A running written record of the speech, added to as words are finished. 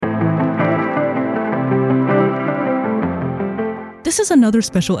This is another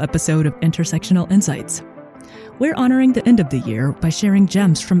special episode of Intersectional Insights. We're honoring the end of the year by sharing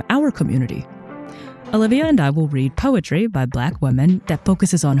gems from our community. Olivia and I will read poetry by Black women that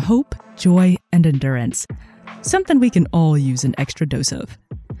focuses on hope, joy, and endurance, something we can all use an extra dose of.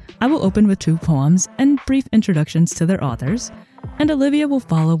 I will open with 2 poems and brief introductions to their authors, and Olivia will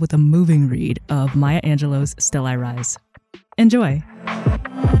follow with a moving read of Maya Angelou's Still I Rise. Enjoy!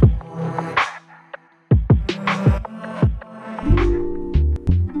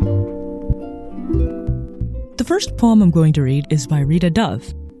 The first poem I'm going to read is by Rita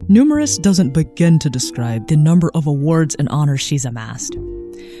Dove. Numerous doesn't begin to describe the number of awards and honors she's amassed.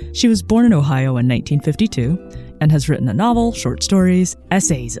 She was born in Ohio in 1952 and has written a novel, short stories,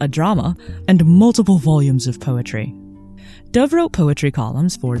 essays, a drama, and multiple volumes of poetry. Dove wrote poetry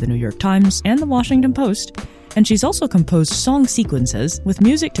columns for the New York Times and the Washington Post, and she's also composed song sequences with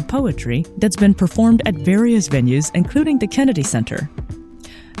music to poetry that's been performed at various venues, including the Kennedy Center.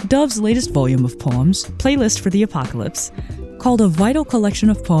 Dove's latest volume of poems, Playlist for the Apocalypse, called A Vital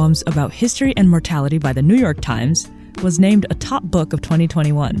Collection of Poems About History and Mortality by the New York Times, was named a top book of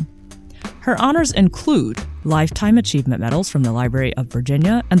 2021. Her honors include Lifetime Achievement Medals from the Library of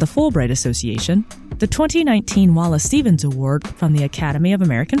Virginia and the Fulbright Association, the 2019 Wallace Stevens Award from the Academy of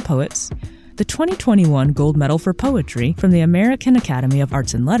American Poets, the 2021 Gold Medal for Poetry from the American Academy of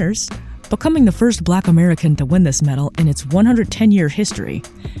Arts and Letters, becoming the first Black American to win this medal in its 110-year history,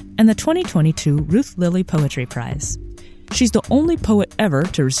 and the 2022 Ruth Lilly Poetry Prize. She's the only poet ever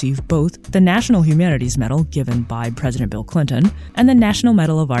to receive both the National Humanities Medal given by President Bill Clinton and the National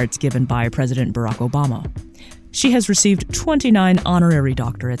Medal of Arts given by President Barack Obama. She has received 29 honorary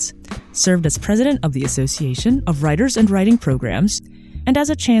doctorates, served as president of the Association of Writers and Writing Programs, and as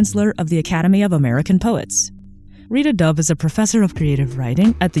a chancellor of the Academy of American Poets. Rita Dove is a professor of creative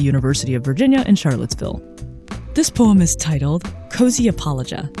writing at the University of Virginia in Charlottesville. This poem is titled Cozy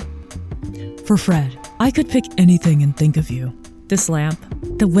Apologia. For Fred, I could pick anything and think of you. This lamp,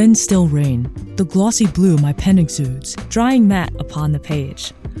 the wind still rain, the glossy blue my pen exudes, drying matte upon the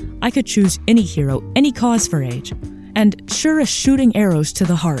page. I could choose any hero, any cause for age, and sure as shooting arrows to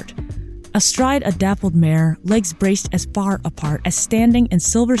the heart. Astride a dappled mare, legs braced as far apart as standing in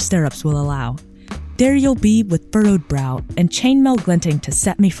silver stirrups will allow. There you'll be with furrowed brow and chainmail glinting to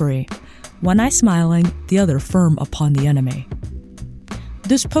set me free. One eye smiling, the other firm upon the enemy.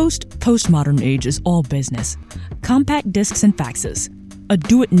 This postmodern age is all business. Compact discs and faxes. A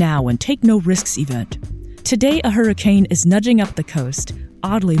do-it-now and take-no-risks event. Today a hurricane is nudging up the coast,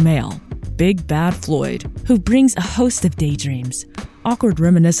 oddly male. Big Bad Floyd, who brings a host of daydreams. Awkward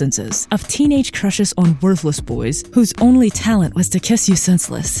reminiscences of teenage crushes on worthless boys whose only talent was to kiss you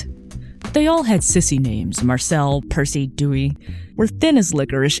senseless. They all had sissy names, Marcel, Percy, Dewey, were thin as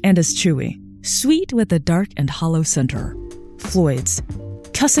licorice and as chewy, sweet with a dark and hollow center. Floyd's,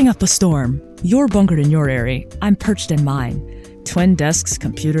 cussing up a storm, you're bunkered in your area, I'm perched in mine. Twin desks,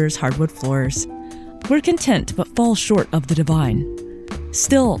 computers, hardwood floors. We're content but fall short of the divine.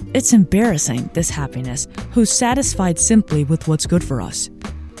 Still, it's embarrassing, this happiness, who's satisfied simply with what's good for us.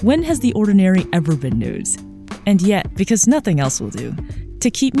 When has the ordinary ever been news? And yet, because nothing else will do, to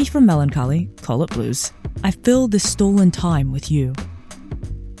keep me from melancholy, call it blues, I fill this stolen time with you.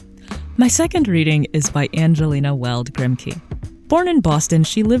 My second reading is by Angelina Weld Grimke. Born in Boston,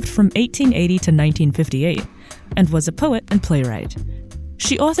 she lived from 1880 to 1958 and was a poet and playwright.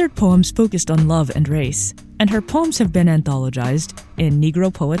 She authored poems focused on love and race, and her poems have been anthologized in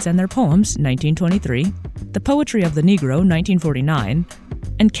Negro Poets and Their Poems, 1923, The Poetry of the Negro, 1949,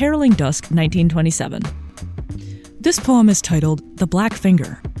 and Caroling Dusk, 1927. This poem is titled The Black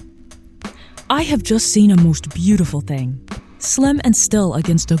Finger. I have just seen a most beautiful thing, slim and still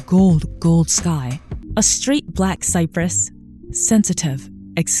against a gold sky. A straight black cypress, sensitive,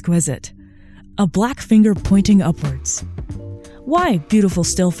 exquisite. A black finger pointing upwards. Why, beautiful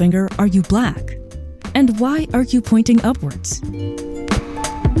still finger, are you black? And why are you pointing upwards?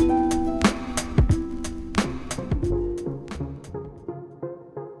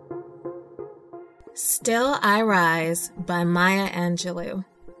 Still I Rise by Maya Angelou.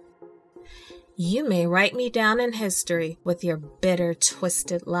 You may write me down in history with your bitter,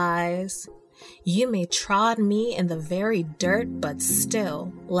 twisted lies. You may trod me in the very dirt, but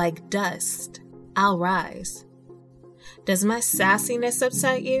still, like dust, I'll rise. Does my sassiness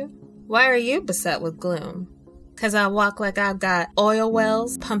upset you? Why are you beset with gloom? 'Cause I walk like I've got oil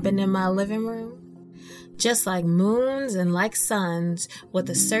wells pumping in my living room? Just like moons and like suns with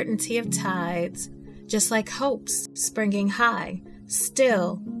the certainty of tides, just like hopes springing high,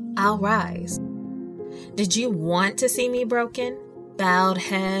 still I'll rise. Did you want to see me broken? bowed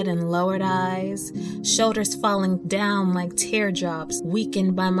head and lowered eyes, shoulders falling down like teardrops,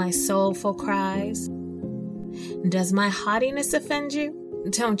 weakened by my soulful cries. Does my haughtiness offend you?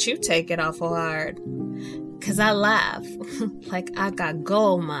 Don't you take it awful hard. 'Cause I laugh like I got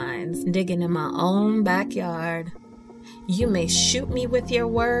gold mines digging in my own backyard. You may shoot me with your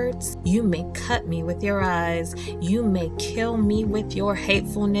words, you may cut me with your eyes, you may kill me with your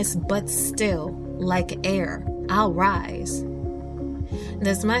hatefulness, but still, like air, I'll rise.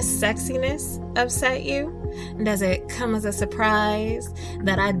 Does my sexiness upset you? Does it come as a surprise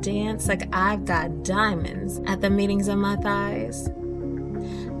that I dance like I've got diamonds at the meetings of my thighs?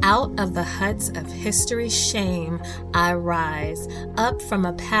 Out of the huts of history's shame, I rise. Up from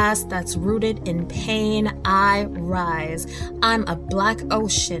a past that's rooted in pain, I rise. I'm a black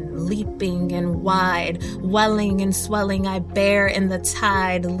ocean, leaping and wide, welling and swelling, I bear in the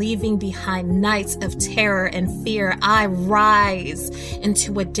tide, leaving behind nights of terror and fear. I rise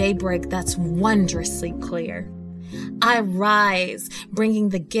into a daybreak that's wondrously clear. I rise, bringing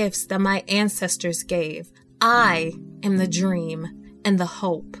the gifts that my ancestors gave. I am the dream and the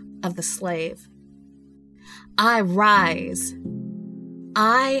hope of the slave. I rise.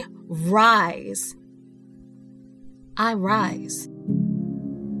 I rise. I rise.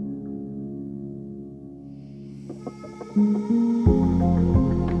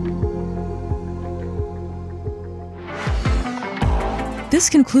 This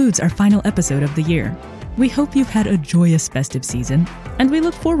concludes our final episode of the year. We hope you've had a joyous festive season, and we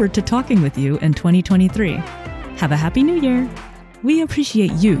look forward to talking with you in 2023. Have a happy new year! We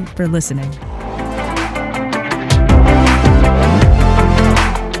appreciate you for listening.